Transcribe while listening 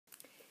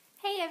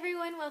Hey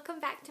everyone, welcome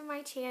back to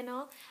my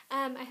channel.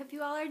 I hope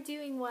you all are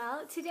doing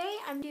well. Today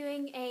I'm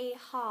doing a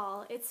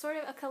haul. It's sort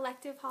of a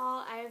collective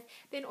haul. I've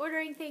been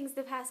ordering things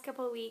the past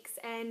couple of weeks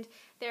and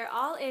they're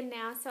all in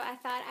now, so I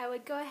thought I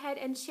would go ahead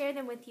and share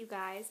them with you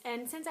guys.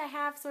 And since I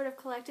have sort of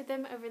collected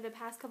them over the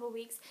past couple of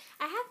weeks,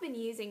 I have been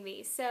using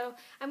these. So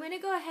I'm going to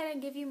go ahead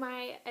and give you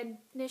my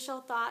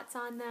initial thoughts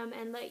on them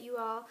and let you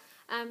all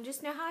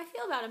just know how I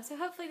feel about them. So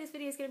hopefully this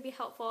video is going to be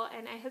helpful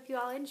and I hope you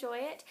all enjoy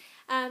it.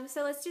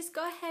 So let's just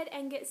go ahead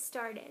and get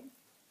started.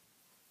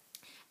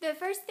 The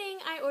first thing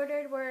I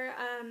ordered were,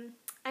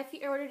 I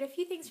ordered a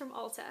few things from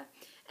Ulta.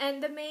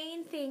 And the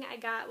main thing I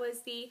got was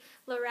the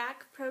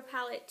Lorac Pro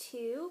Palette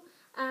 2.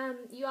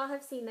 You all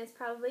have seen this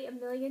probably a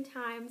million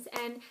times,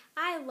 and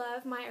I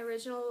love my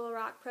original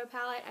Lorac Pro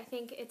Palette. I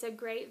think it's a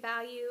great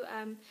value.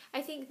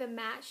 I think the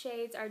matte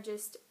shades are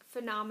just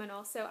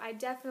phenomenal, so I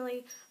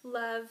definitely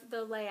love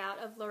the layout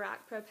of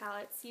Lorac Pro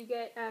Palettes. You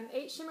get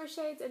 8 shimmer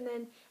shades and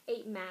then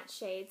 8 matte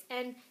shades,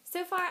 and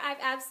so far I've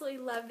absolutely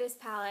loved this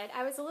palette.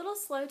 I was a little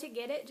slow to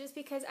get it just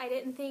because I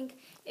didn't think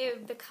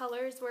the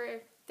colors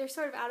they're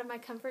sort of out of my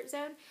comfort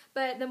zone,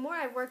 but the more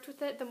I've worked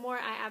with it, the more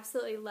I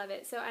absolutely love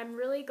it. So I'm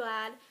really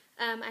glad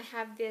I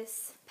have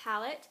this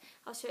palette.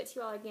 I'll show it to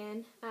you all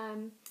again.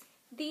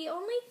 The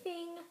only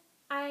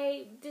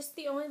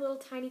little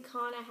tiny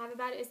con I have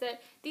about it is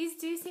that these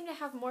do seem to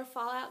have more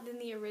fallout than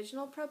the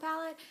original Pro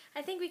Palette.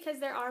 I think because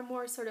there are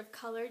more sort of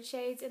colored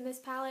shades in this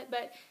palette,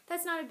 but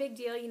that's not a big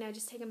deal, you know,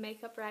 just take a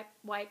makeup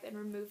wipe and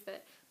remove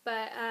it.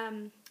 But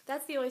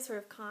that's the only sort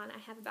of con I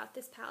have about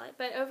this palette.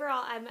 But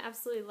overall, I'm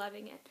absolutely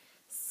loving it.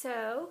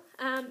 So,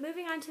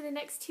 moving on to the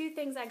next two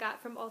things I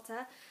got from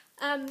Ulta.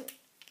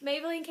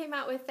 Maybelline came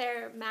out with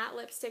their matte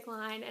lipstick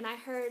line, and I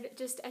heard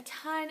just a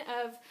ton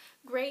of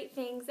great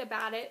things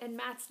about it, and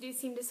mattes do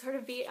seem to sort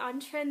of be on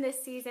trend this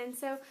season,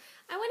 so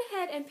I went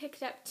ahead and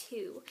picked up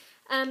two.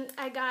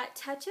 I got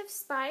Touch of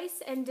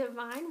Spice and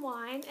Divine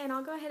Wine, and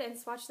I'll go ahead and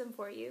swatch them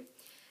for you.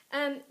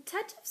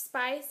 Touch of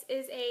Spice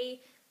is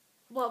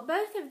well,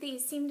 both of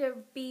these seem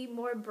to be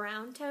more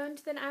brown toned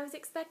than I was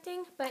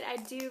expecting, but I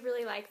do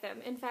really like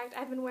them. In fact,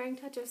 I've been wearing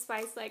Touch of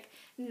Spice like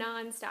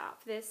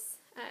non-stop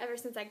ever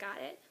since I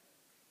got it.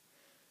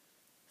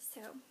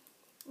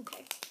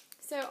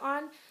 So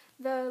on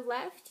the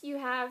left you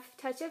have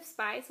Touch of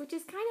Spice, which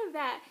is kind of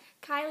that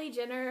Kylie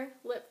Jenner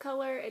lip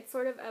color. It's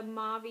sort of a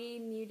mauve-y,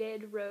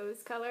 muted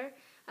rose color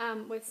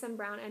with some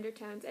brown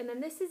undertones. And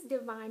then this is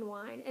Divine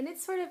Wine, and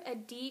it's sort of a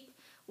deep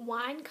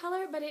wine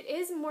color, but it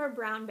is more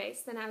brown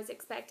based than I was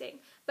expecting.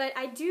 But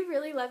I do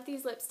really love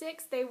these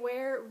lipsticks. They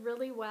wear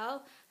really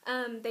well.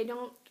 They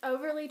don't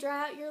overly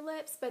dry out your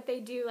lips, but they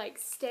do like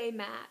stay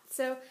matte.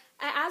 So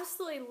I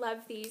absolutely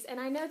love these, and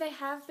I know they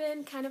have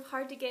been kind of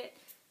hard to get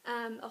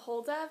a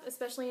hold of,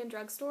 especially in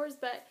drugstores,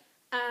 but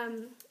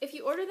if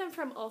you order them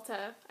from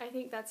Ulta, I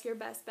think that's your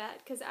best bet,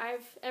 because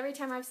every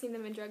time I've seen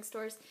them in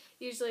drugstores,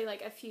 usually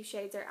like a few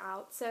shades are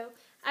out. So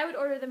I would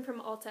order them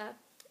from Ulta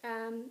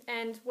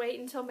and wait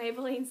until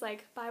Maybelline's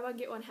like buy one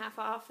get one half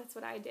off. That's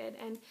what I did,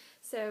 and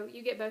so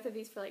you get both of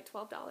these for like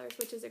 $12,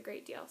 which is a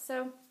great deal.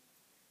 So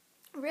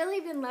really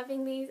been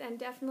loving these and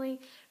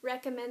definitely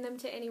recommend them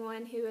to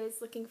anyone who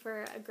is looking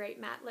for a great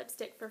matte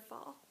lipstick for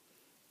fall.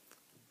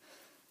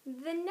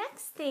 The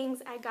next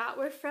things I got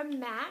were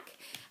from MAC.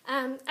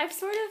 I've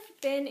sort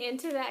of been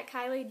into that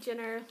Kylie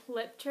Jenner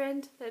lip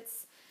trend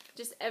that's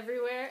just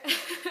everywhere.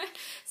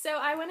 So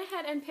I went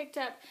ahead and picked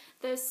up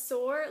the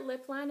Soar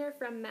lip liner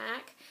from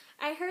MAC.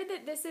 I heard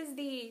that this is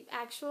the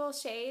actual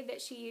shade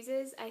that she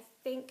uses. I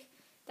think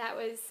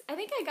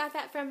I got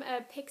that from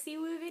a Pixie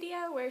Woo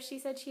video where she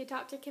said she had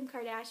talked to Kim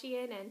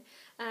Kardashian,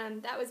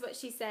 and that was what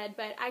she said.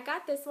 But I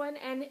got this one,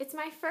 and it's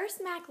my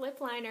first MAC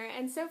lip liner,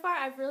 and so far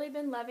I've really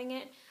been loving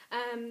it.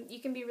 You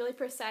can be really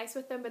precise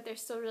with them, but they're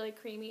still really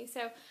creamy.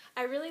 So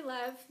I really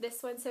love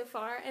this one so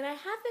far, and I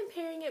have been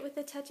pairing it with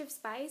a Touch of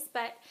Spice,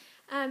 but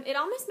it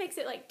almost makes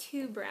it like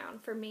too brown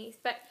for me.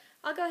 But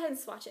I'll go ahead and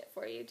swatch it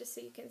for you just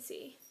so you can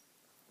see.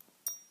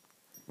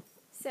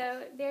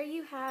 So there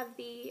you have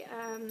the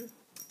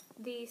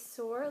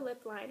Soar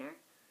lip liner,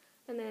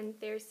 and then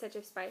there's Touch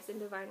of Spice and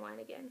Divine Wine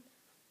again.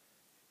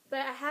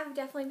 But I have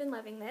definitely been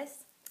loving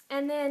this.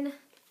 And then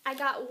I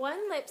got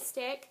one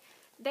lipstick.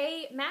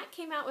 MAC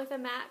came out with a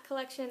matte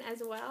collection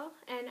as well,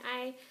 and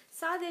I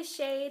saw this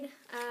shade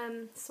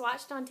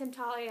swatched on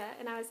Temptalia,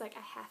 and I was like,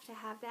 I have to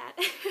have that.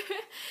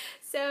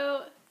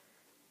 So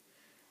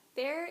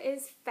there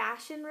is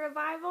Fashion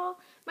Revival.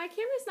 My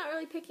camera's not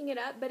really picking it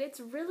up, but it's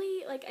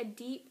really like a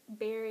deep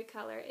berry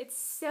color. It's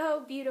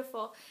so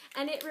beautiful,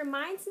 and it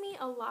reminds me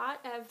a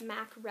lot of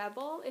MAC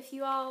Rebel. If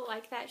you all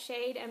like that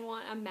shade and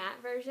want a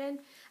matte version,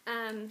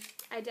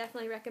 I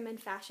definitely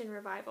recommend Fashion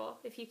Revival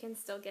if you can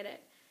still get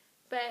it.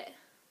 But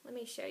let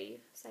me show you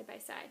side by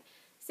side.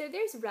 So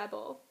there's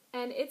Rebel,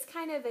 and it's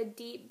kind of a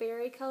deep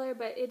berry color,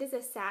 but it is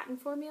a satin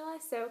formula,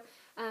 so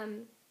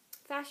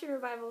Fashion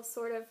Revival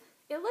sort of,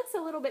 it looks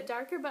a little bit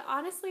darker, but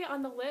honestly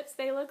on the lips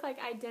they look like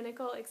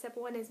identical except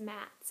one is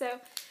matte.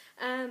 So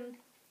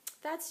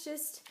that's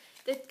just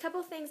the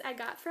couple things I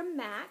got from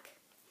MAC.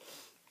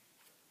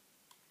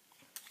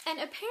 And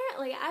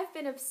apparently I've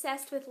been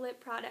obsessed with lip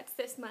products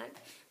this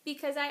month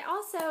because I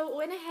also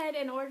went ahead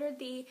and ordered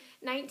the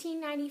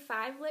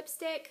 1995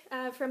 lipstick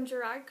from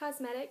Gerard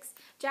Cosmetics.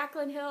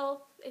 Jaclyn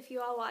Hill, if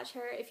you all watch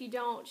her, if you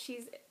don't,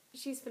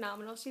 she's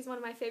phenomenal. She's one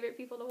of my favorite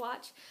people to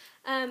watch.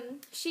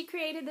 She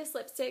created this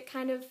lipstick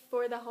kind of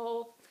for the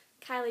whole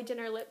Kylie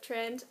Jenner lip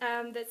trend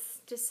that's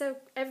just so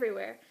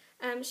everywhere.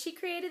 She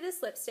created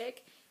this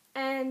lipstick,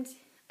 and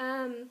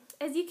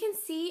as you can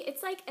see,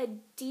 it's like a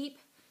deep,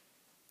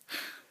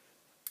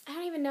 I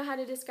don't even know how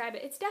to describe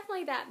it. It's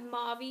definitely that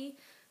mauve-y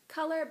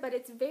color, but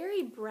it's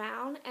very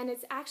brown, and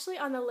it's actually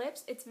on the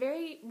lips, it's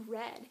very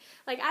red.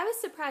 Like, I was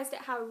surprised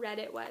at how red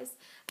it was.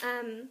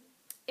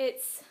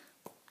 It's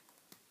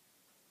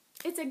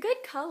a good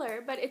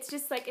color, but it's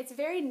just like, it's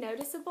very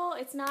noticeable.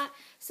 It's not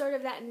sort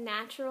of that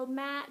natural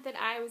matte that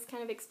I was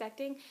kind of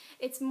expecting.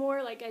 It's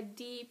more like a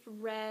deep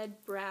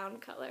red-brown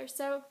color.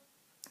 So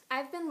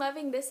I've been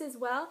loving this as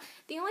well.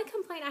 The only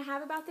complaint I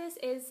have about this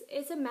is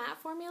it's a matte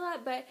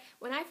formula, but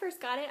when I first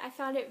got it, I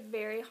found it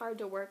very hard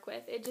to work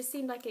with. It just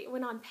seemed like it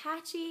went on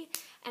patchy,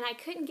 and I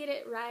couldn't get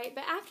it right.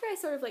 But after I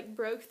sort of like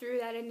broke through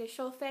that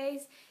initial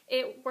phase,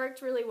 it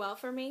worked really well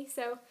for me.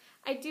 So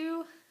I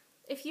do,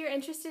 if you're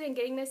interested in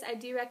getting this, I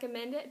do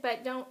recommend it,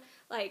 but don't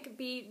like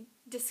be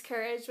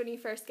discouraged when you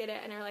first get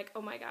it and are like,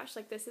 oh my gosh,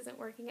 like this isn't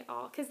working at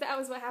all, because that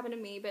was what happened to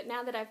me. But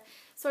now that I've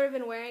sort of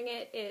been wearing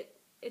it,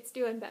 it's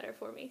doing better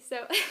for me.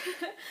 So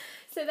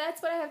so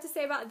that's what I have to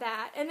say about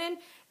that. And then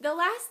the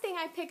last thing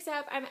I picked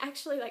up, I'm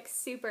actually like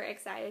super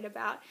excited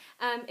about.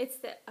 It's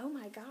the, oh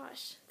my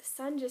gosh, the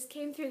sun just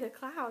came through the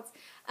clouds.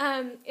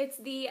 It's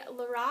the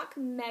Lorac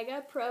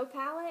Pro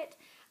Palette.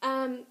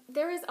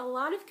 There was a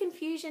lot of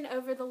confusion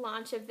over the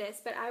launch of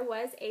this, but I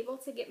was able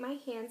to get my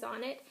hands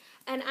on it,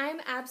 and I'm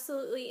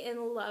absolutely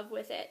in love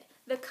with it.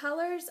 The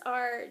colors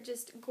are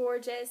just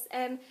gorgeous,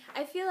 and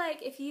I feel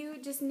like if you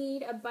just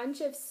need a bunch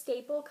of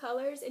staple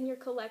colors in your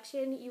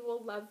collection, you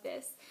will love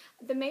this.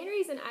 The main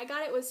reason I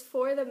got it was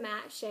for the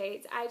matte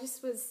shades. I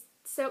just was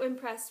so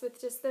impressed with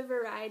just the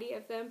variety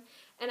of them,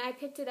 and I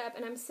picked it up,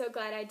 and I'm so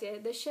glad I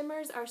did. The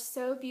shimmers are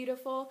so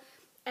beautiful,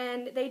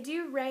 and they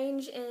do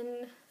range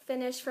in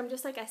finish from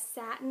just like a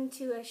satin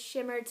to a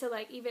shimmer to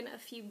like even a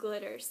few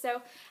glitters.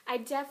 So I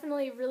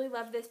definitely really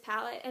love this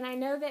palette, and I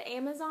know that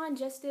Amazon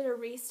just did a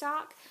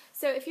restock.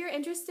 So if you're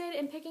interested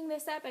in picking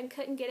this up and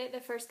couldn't get it the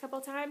first couple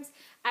times,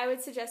 I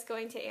would suggest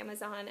going to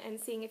Amazon and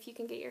seeing if you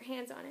can get your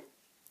hands on it.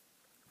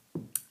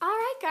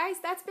 Alright guys,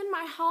 that's been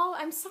my haul.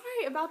 I'm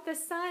sorry about the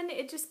sun.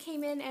 It just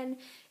came in and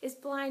is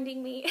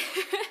blinding me.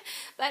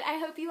 But I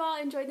hope you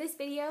all enjoyed this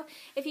video.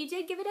 If you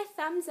did, give it a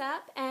thumbs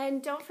up,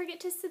 and don't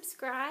forget to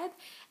subscribe,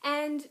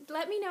 and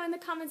let me know in the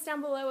comments down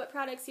below what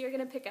products you're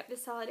going to pick up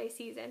this holiday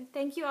season.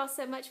 Thank you all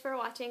so much for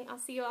watching. I'll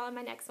see you all in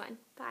my next one.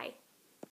 Bye.